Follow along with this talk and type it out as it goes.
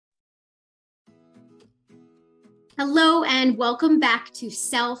Hello and welcome back to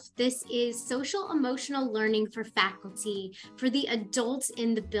Self. This is social emotional learning for faculty, for the adults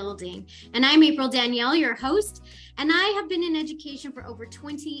in the building. And I'm April Danielle, your host, and I have been in education for over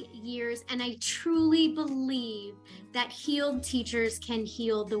 20 years, and I truly believe that healed teachers can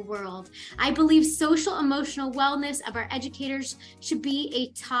heal the world. I believe social emotional wellness of our educators should be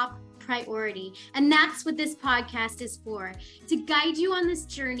a top priority. And that's what this podcast is for, to guide you on this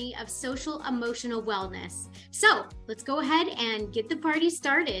journey of social emotional wellness. So let's go ahead and get the party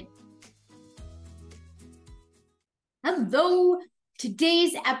started. Hello.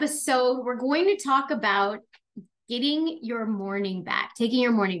 Today's episode, we're going to talk about getting your morning back, taking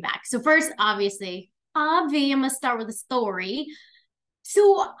your morning back. So first, obviously, I'm going to start with a story.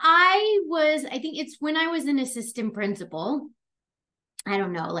 So I think it's when I was an assistant principal, I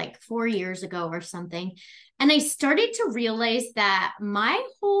don't know, like 4 years ago or something. And I started to realize that my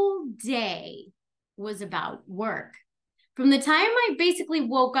whole day was about work. From the time I basically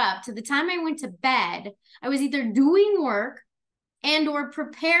woke up to the time I went to bed, I was either doing work and or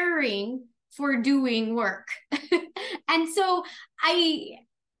preparing for doing work. And so I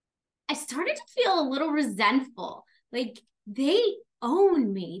started to feel a little resentful. Like they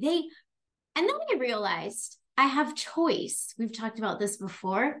own me. And then I realized I have choice. We've talked about this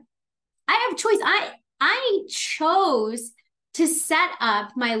before. I have choice. I chose to set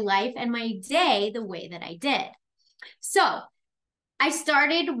up my life and my day the way that I did. So I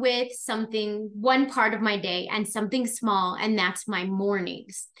started with one part of my day and something small, and that's my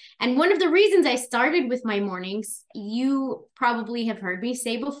mornings. And one of the reasons I started with my mornings, you probably have heard me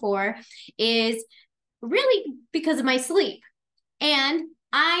say before, is really because of my sleep. And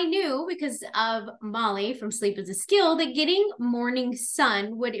I knew because of Molly from Sleep is a Skill that getting morning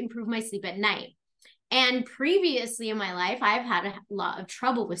sun would improve my sleep at night. And previously in my life, I've had a lot of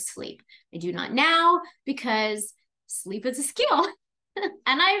trouble with sleep. I do not now because sleep is a skill and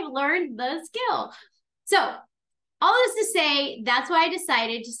I've learned the skill. So all this to say, that's why I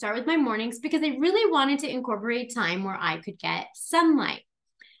decided to start with my mornings, because I really wanted to incorporate time where I could get sunlight.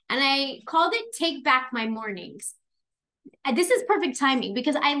 And I called it Take Back My Mornings. This is perfect timing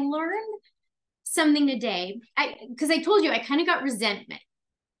because I learned something today. Because I told you I kind of got resentment.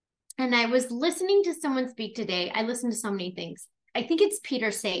 And I was listening to someone speak today. I listened to so many things. I think it's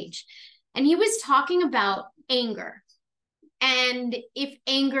Peter Sage. And he was talking about anger. And if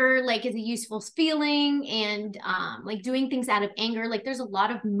anger is a useful feeling and doing things out of anger, there's a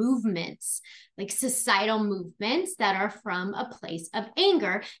lot of movements, like societal movements that are from a place of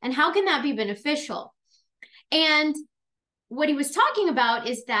anger. And how can that be beneficial? And what he was talking about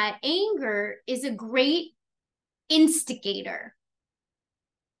is that anger is a great instigator.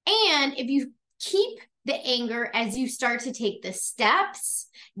 And if you keep the anger as you start to take the steps,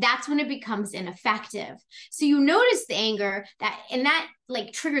 that's when it becomes ineffective. So you notice the anger that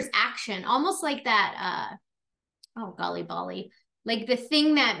triggers action, almost like that, oh, golly bolly, like the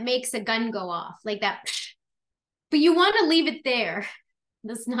thing that makes a gun go off, like that. But you want to leave it there.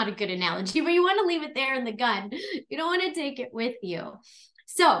 That's not a good analogy, but you want to leave it there in the gun. You don't want to take it with you.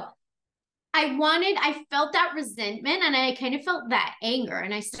 So I felt that resentment and I kind of felt that anger.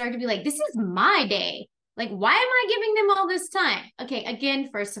 And I started to be like, this is my day. Like, why am I giving them all this time? Okay, again,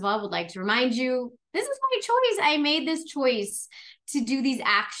 first of all, I would like to remind you, this is my choice. I made this choice to do these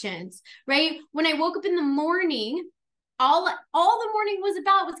actions, right? When I woke up in the morning, all the morning was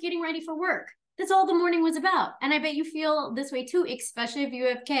about was getting ready for work. That's all the morning was about. And I bet you feel this way too, especially if you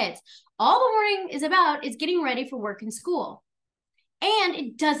have kids. All the morning is about is getting ready for work and school. And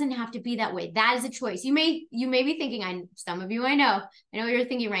it doesn't have to be that way. That is a choice. You may be thinking, some of you I know what you're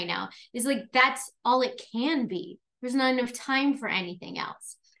thinking right now, is that's all it can be. There's not enough time for anything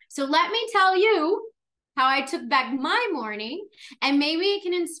else. So let me tell you how I took back my morning, and maybe it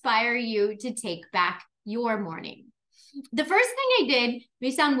can inspire you to take back your morning. The first thing I did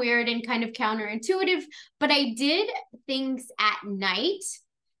may sound weird and kind of counterintuitive, but I did things at night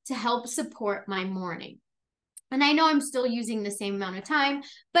to help support my morning. And I know I'm still using the same amount of time,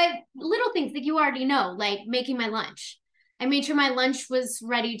 but little things that you already know, like making my lunch. I made sure my lunch was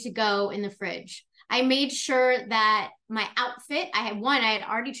ready to go in the fridge. I made sure that my outfit, I had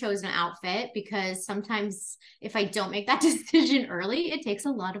already chosen an outfit, because sometimes if I don't make that decision early, it takes a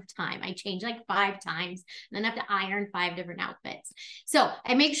lot of time. I change 5 times and then I have to iron 5 different outfits. So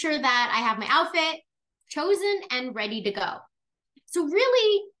I make sure that I have my outfit chosen and ready to go. So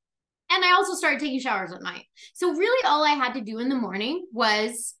really, and I also started taking showers at night. So really all I had to do in the morning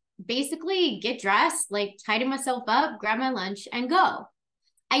was basically get dressed, tidy myself up, grab my lunch and go.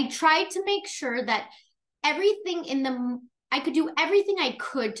 I tried to make sure that everything in the I could do everything I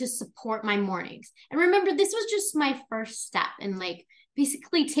could to support my mornings. And remember, this was just my first step in like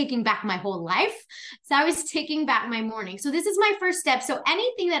basically taking back my whole life. So I was taking back my morning. So this is my first step. So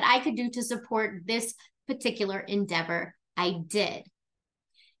anything that I could do to support this particular endeavor, I did.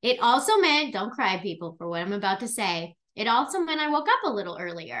 It also meant, don't cry, people, for what I'm about to say. It also meant I woke up a little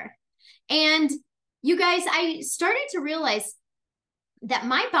earlier. And you guys, I started to realize that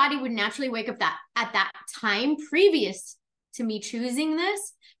my body would naturally wake up at that time previous to me choosing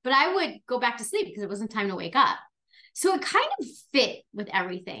this, but I would go back to sleep because it wasn't time to wake up. So it kind of fit with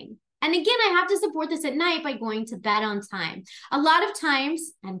everything. And again, I have to support this at night by going to bed on time. A lot of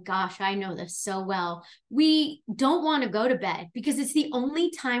times, and gosh, I know this so well, we don't want to go to bed because it's the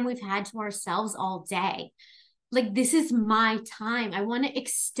only time we've had to ourselves all day. Like, this is my time. I want to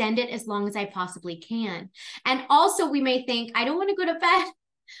extend it as long as I possibly can. And also we may think, I don't want to go to bed.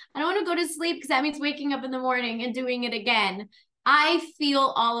 I don't want to go to sleep because that means waking up in the morning and doing it again. I feel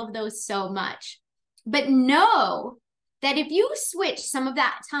all of those so much. But know that if you switch some of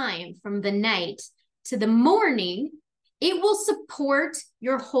that time from the night to the morning, it will support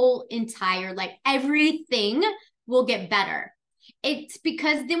your whole entire life. Everything will get better. It's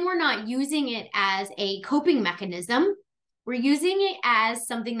because then we're not using it as a coping mechanism. We're using it as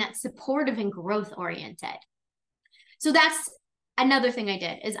something that's supportive and growth oriented. So that's another thing I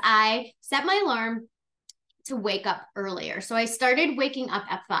did is I set my alarm to wake up earlier. So I started waking up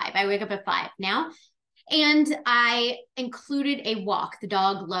at 5. I wake up at 5 now. And I included a walk. The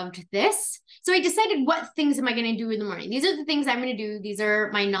dog loved this. So I decided, what things am I going to do in the morning? These are the things I'm going to do. These are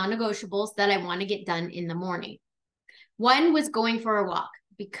my non-negotiables that I want to get done in the morning. One was going for a walk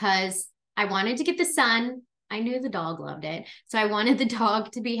because I wanted to get the sun. I knew the dog loved it. So I wanted the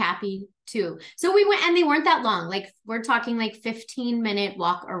dog to be happy too. So we went, and they weren't that long. Like, we're talking like 15-minute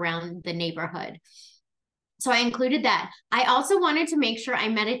walk around the neighborhood. So I included that. I also wanted to make sure I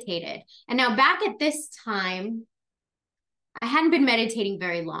meditated. And now back at this time, I hadn't been meditating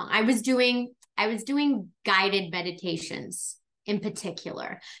very long. I was doing guided meditations in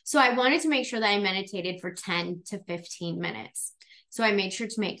particular. So I wanted to make sure that I meditated for 10 to 15 minutes. So I made sure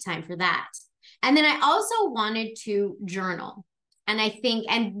to make time for that. And then I also wanted to journal. And I think,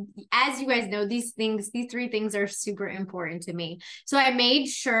 and as you guys know, these 3 things are super important to me. So I made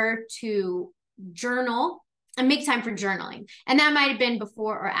sure to journal and make time for journaling. And that might have been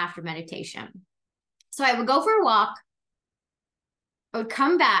before or after meditation. So I would go for a walk. I would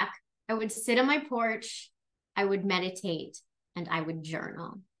come back. I would sit on my porch. I would meditate and I would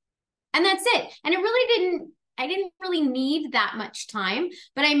journal. And that's it. And I didn't really need that much time,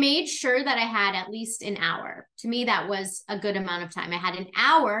 but I made sure that I had at least an hour. To me, that was a good amount of time. I had an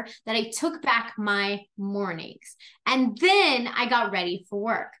hour that I took back my mornings. And then I got ready for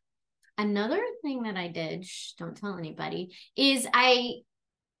work. Another thing that I did, don't tell anybody, is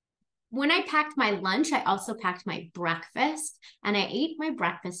when I packed my lunch, I also packed my breakfast, and I ate my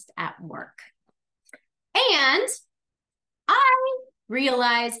breakfast at work. And I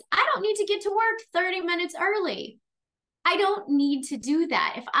realized I don't need to get to work 30 minutes early. I don't need to do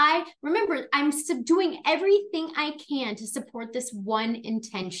that. If I remember, I'm doing everything I can to support this one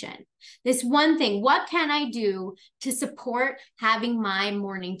intention, this one thing. What can I do to support having my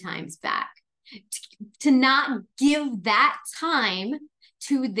morning times back? To not give that time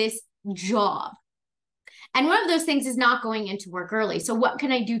to this job. And one of those things is not going into work early. So what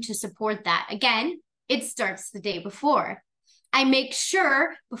can I do to support that? Again, it starts the day before. I make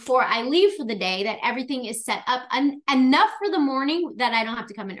sure before I leave for the day that everything is set up enough for the morning that I don't have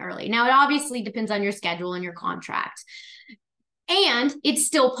to come in early. Now, it obviously depends on your schedule and your contract. And it's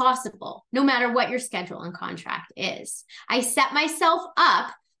still possible, no matter what your schedule and contract is. I set myself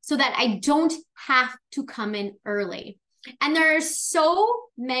up so that I don't have to come in early. And there are so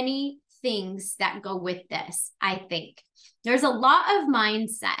many things that go with this, I think. There's a lot of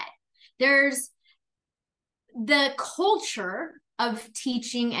mindset. There's the culture of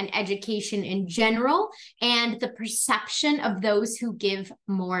teaching and education in general, and the perception of those who give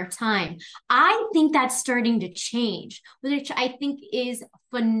more time. I think that's starting to change, which I think is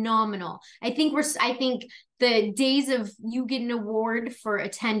phenomenal. I think the days of you get an award for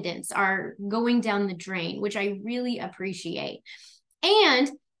attendance are going down the drain, which I really appreciate.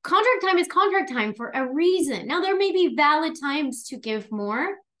 And contract time is contract time for a reason. Now, there may be valid times to give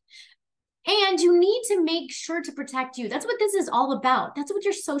more, and you need to make sure to protect you. That's what this is all about. That's what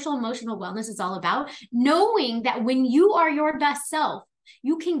your social emotional wellness is all about. Knowing that when you are your best self,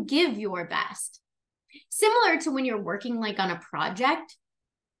 you can give your best. Similar to when you're working like on a project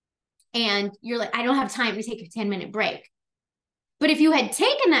and you're like, I don't have time to take a 10-minute break. But if you had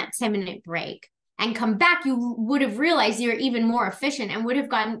taken that 10-minute break and come back, you would have realized you're even more efficient and would have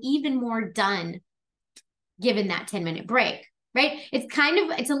gotten even more done given that 10-minute break, right? It's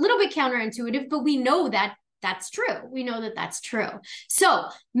a little bit counterintuitive, but we know that that's true. We know that that's true. So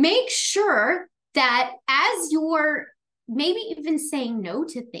make sure that as you're maybe even saying no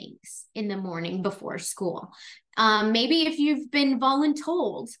to things in the morning before school, maybe if you've been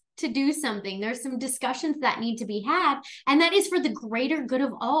voluntold to do something, there's some discussions that need to be had, and that is for the greater good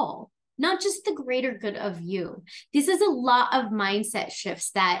of all, not just the greater good of you. This is a lot of mindset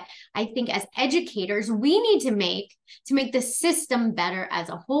shifts that I think as educators, we need to make the system better as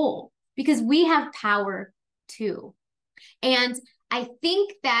a whole, because we have power too. And I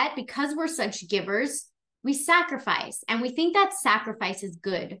think that because we're such givers, we sacrifice, and we think that sacrifice is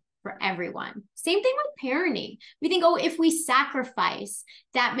good for everyone. Same thing with parenting. We think, oh, if we sacrifice,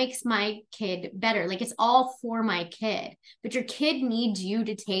 that makes my kid better. Like it's all for my kid, but your kid needs you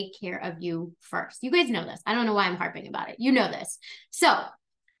to take care of you first. You guys know this. I don't know why I'm harping about it. You know this. So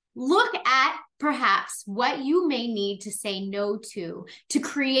look at perhaps what you may need to say no to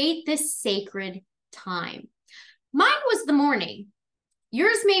create this sacred time. Mine was the morning.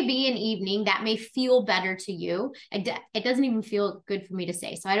 Yours may be an evening that may feel better to you. It doesn't even feel good for me to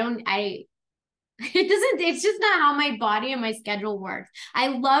say. So it's just not how my body and my schedule works. I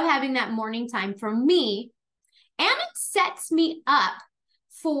love having that morning time for me, and it sets me up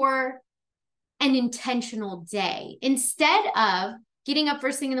for an intentional day. Instead of getting up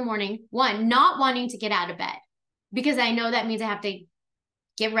first thing in the morning, one, not wanting to get out of bed because I know that means I have to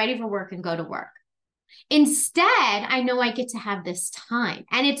get ready for work and go to work. Instead, I know I get to have this time,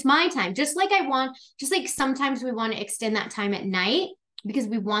 and it's my time. Just like sometimes we want to extend that time at night because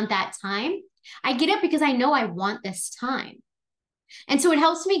we want that time. I get up because I know I want this time. And so it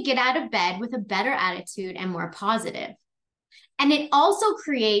helps me get out of bed with a better attitude and more positive. And it also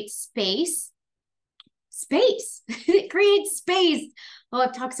creates space. It creates space. Oh,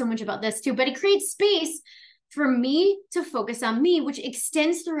 I've talked so much about this too, but it creates space for me to focus on me, which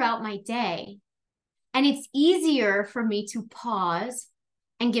extends throughout my day. And it's easier for me to pause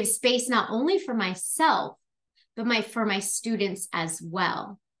and give space not only for myself, but for my students as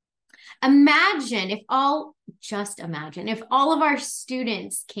well. Imagine if all of our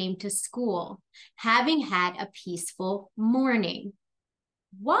students came to school having had a peaceful morning.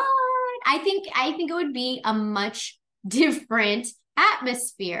 What? I think it would be a much different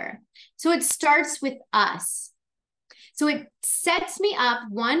atmosphere. So it starts with us. So it sets me up,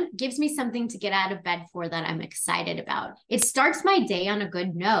 one, gives me something to get out of bed for that I'm excited about. It starts my day on a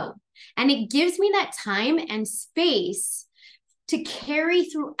good note, and it gives me that time and space to carry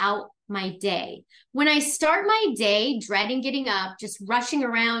throughout my day. When I start my day dreading getting up, just rushing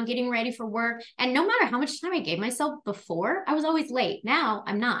around, getting ready for work, and no matter how much time I gave myself before, I was always late. Now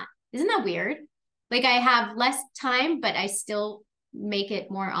I'm not. Isn't that weird? Like I have less time, but I still make it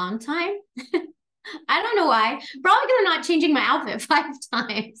more on time. I don't know why. Probably because I'm not changing my outfit 5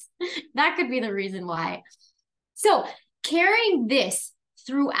 times. That could be the reason why. So carrying this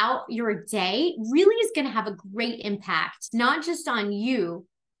throughout your day really is going to have a great impact, not just on you,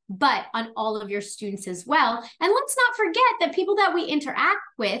 but on all of your students as well. And let's not forget the people that we interact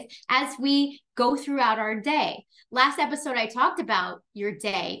with as we go throughout our day. Last episode, I talked about your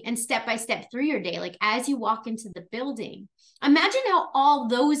day and step by step through your day, like as you walk into the building. Imagine how all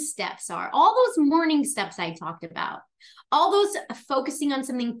those steps are, all those morning steps I talked about, all those focusing on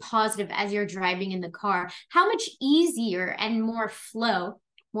something positive as you're driving in the car, how much easier and more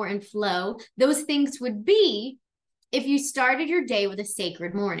in flow those things would be if you started your day with a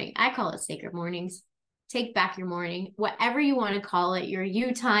sacred morning. I call it sacred mornings. Take back your morning, whatever you want to call it, your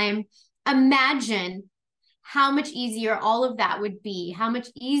you time. Imagine how much easier all of that would be, how much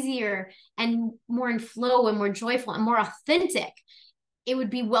easier and more in flow and more joyful and more authentic it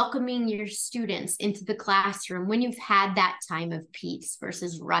would be welcoming your students into the classroom when you've had that time of peace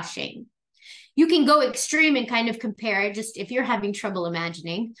versus rushing. You can go extreme and kind of compare it just if you're having trouble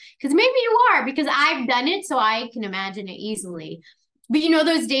imagining, because maybe you are, because I've done it, so I can imagine it easily. But you know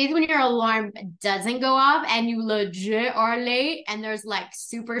those days when your alarm doesn't go off and you legit are late and there's like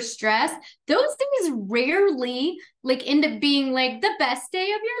super stress? Those things rarely like end up being like the best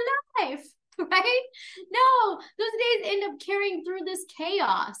day of your life, right? No, those days end up carrying through this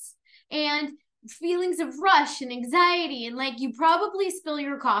chaos and feelings of rush and anxiety, and like you probably spill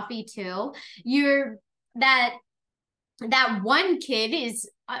your coffee too. That one kid is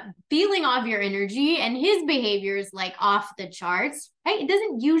feeling off your energy and his behavior is like off the charts, right? It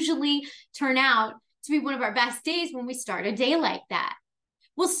doesn't usually turn out to be one of our best days when we start a day like that.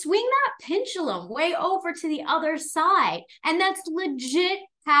 We'll swing that pendulum way over to the other side, and that's legit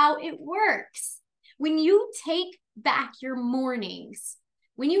how it works. when you take back your mornings,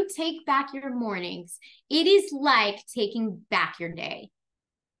 it is like taking back your day,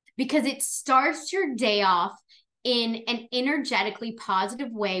 because it starts your day off in an energetically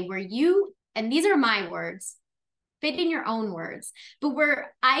positive way where you, and these are my words, fit in your own words, but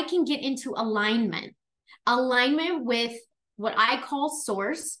where I can get into alignment with what I call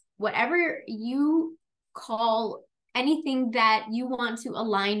source, whatever you call anything that you want to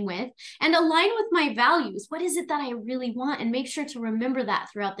align with, and align with my values. What is it that I really want? And make sure to remember that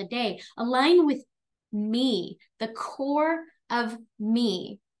throughout the day. Align with me, the core of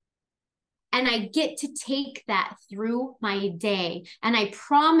me. And I get to take that through my day. And I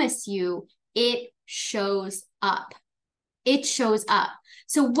promise you, it shows up. It shows up.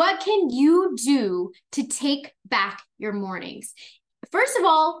 So what can you do to take back your mornings? First of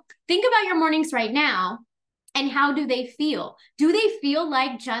all, think about your mornings right now and how do they feel? Do they feel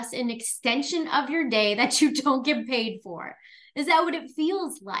like just an extension of your day that you don't get paid for? Is that what it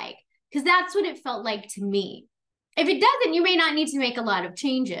feels like? Because that's what it felt like to me. If it doesn't, you may not need to make a lot of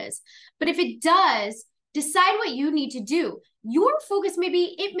changes. But if it does, decide what you need to do. Your focus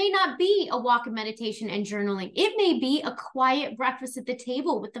it may not be a walk of meditation and journaling. It may be a quiet breakfast at the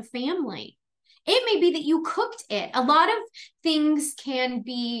table with the family. It may be that you cooked it. A lot of things can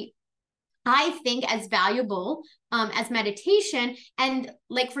be, I think, as valuable as meditation. And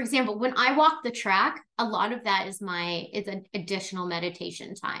like, for example, when I walk the track, a lot of that is an additional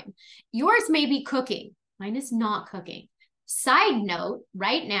meditation time. Yours may be cooking. Mine is not cooking. Side note,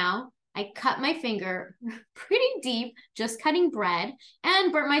 right now, I cut my finger pretty deep, just cutting bread,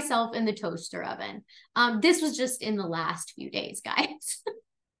 and burnt myself in the toaster oven. This was just in the last few days, guys.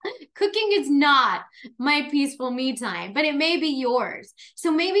 Cooking is not my peaceful me time, but it may be yours.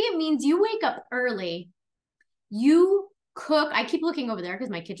 So maybe it means you wake up early, you cook. I keep looking over there because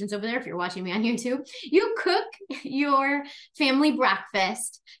my kitchen's over there. If you're watching me on YouTube, you cook your family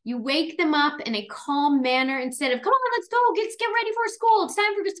breakfast. You wake them up in a calm manner instead of, come on, let's go. Get ready for school. It's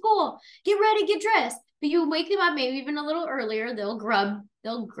time for school. Get ready, get dressed. But you wake them up maybe even a little earlier. They'll grumble.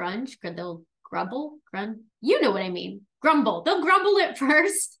 You know what I mean. Grumble. They'll grumble at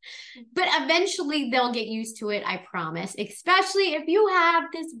first, but eventually they'll get used to it, I promise, especially if you have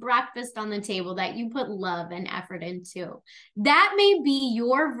this breakfast on the table that you put love and effort into. That may be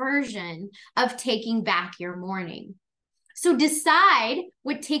your version of taking back your morning. So decide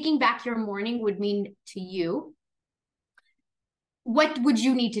what taking back your morning would mean to you. What would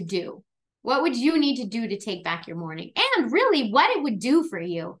you need to do? What would you need to do to take back your morning? And really, what it would do for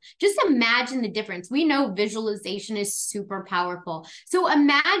you. Just imagine the difference. We know visualization is super powerful. So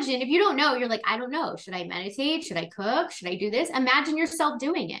imagine, if you don't know, you're like, I don't know. Should I meditate? Should I cook? Should I do this? Imagine yourself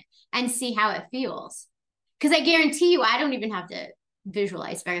doing it and see how it feels. Because I guarantee you, I don't even have to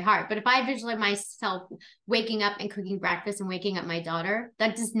visualize very hard. But if I visualize myself waking up and cooking breakfast and waking up my daughter,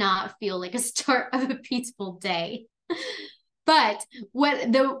 that does not feel like a start of a peaceful day. But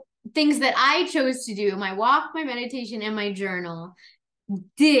what the things that I chose to do, my walk, my meditation, and my journal,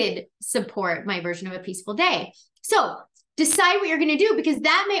 did support my version of a peaceful day. So decide what you're going to do, because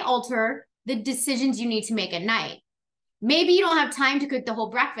that may alter the decisions you need to make at night. Maybe you don't have time to cook the whole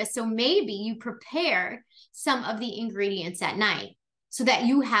breakfast. So maybe you prepare some of the ingredients at night so that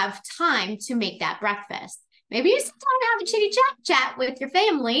you have time to make that breakfast. Maybe you sit down and have a chitty chat with your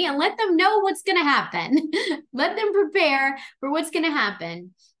family and let them know what's going to happen. Let them prepare for what's going to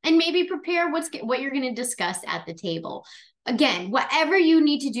happen. And maybe prepare what you're going to discuss at the table. Again, whatever you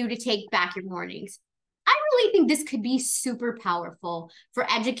need to do to take back your mornings. I really think this could be super powerful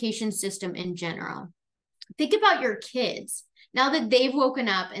for education system in general. Think about your kids. Now that they've woken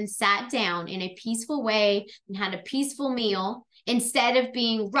up and sat down in a peaceful way and had a peaceful meal, instead of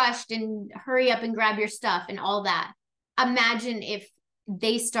being rushed and hurry up and grab your stuff and all that. Imagine if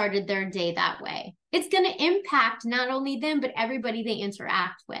they started their day that way. It's going to impact not only them, but everybody they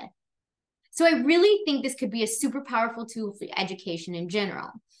interact with. So I really think this could be a super powerful tool for education in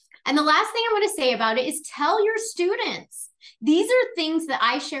general. And the last thing I want to say about it is tell your students. These are things that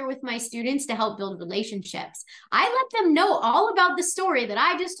I share with my students to help build relationships. I let them know all about the story that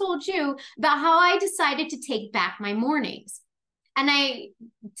I just told you about how I decided to take back my mornings. And I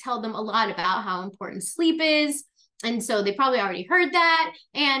tell them a lot about how important sleep is. And so they probably already heard that.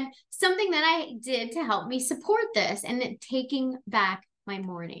 And something that I did to help me support this and taking back my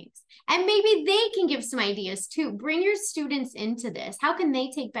mornings. And maybe they can give some ideas too. Bring your students into this. How can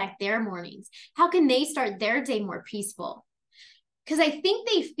they take back their mornings? How can they start their day more peaceful? Because I think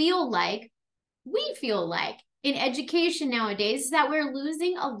we feel like in education nowadays is that we're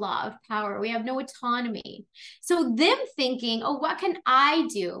losing a lot of power. We have no autonomy. So them thinking, oh, what can I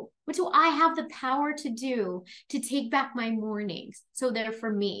do? What do I have the power to do to take back my mornings? So they're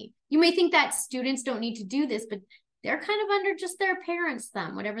for me. You may think that students don't need to do this, but they're kind of under just their parents'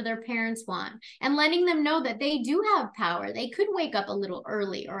 thumb, whatever their parents want, and letting them know that they do have power. They could wake up a little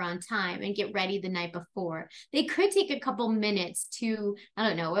early or on time and get ready the night before. They could take a couple minutes to, I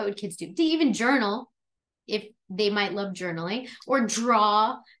don't know, what would kids do? To even journal, if they might love journaling, or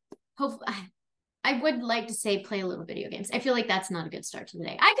draw. Hopefully, I would like to say play a little video games. I feel like that's not a good start to the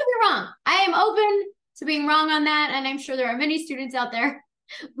day. I could be wrong. I am open to being wrong on that. And I'm sure there are many students out there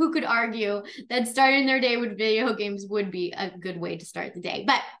who could argue that starting their day with video games would be a good way to start the day.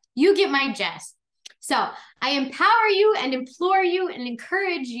 But you get my gist. So I empower you and implore you and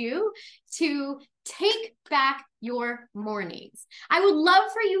encourage you to take back your mornings. I would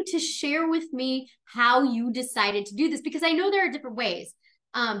love for you to share with me how you decided to do this, because I know there are different ways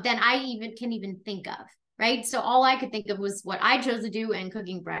than I can even think of, right? So all I could think of was what I chose to do and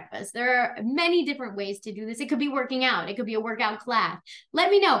cooking breakfast. There are many different ways to do this. It could be working out. It could be a workout class.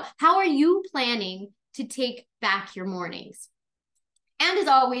 Let me know, how are you planning to take back your mornings? And as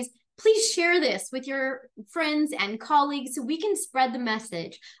always, please share this with your friends and colleagues so we can spread the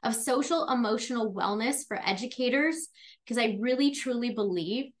message of social emotional wellness for educators, because I really, truly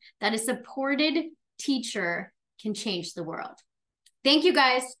believe that a supported teacher can change the world. Thank you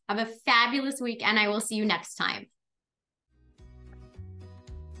guys. Have a fabulous week, and I will see you next time.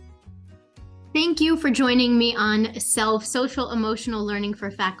 Thank you for joining me on social emotional learning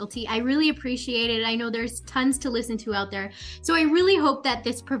for faculty. I really appreciate it. I know there's tons to listen to out there. So I really hope that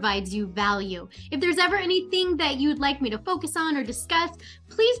this provides you value. If there's ever anything that you'd like me to focus on or discuss,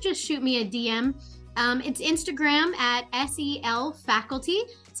 please just shoot me a DM. It's Instagram at SEL Faculty.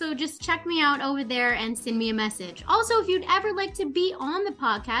 So just check me out over there and send me a message. Also, if you'd ever like to be on the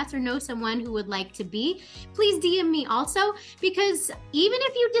podcast or know someone who would like to be, please DM me also, because even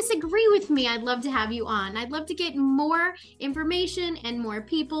if you disagree with me, I'd love to have you on. I'd love to get more information and more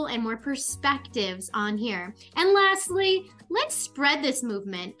people and more perspectives on here. And lastly, let's spread this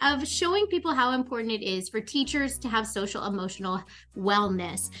movement of showing people how important it is for teachers to have social emotional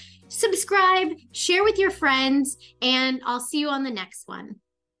wellness. Subscribe, share with your friends, and I'll see you on the next one.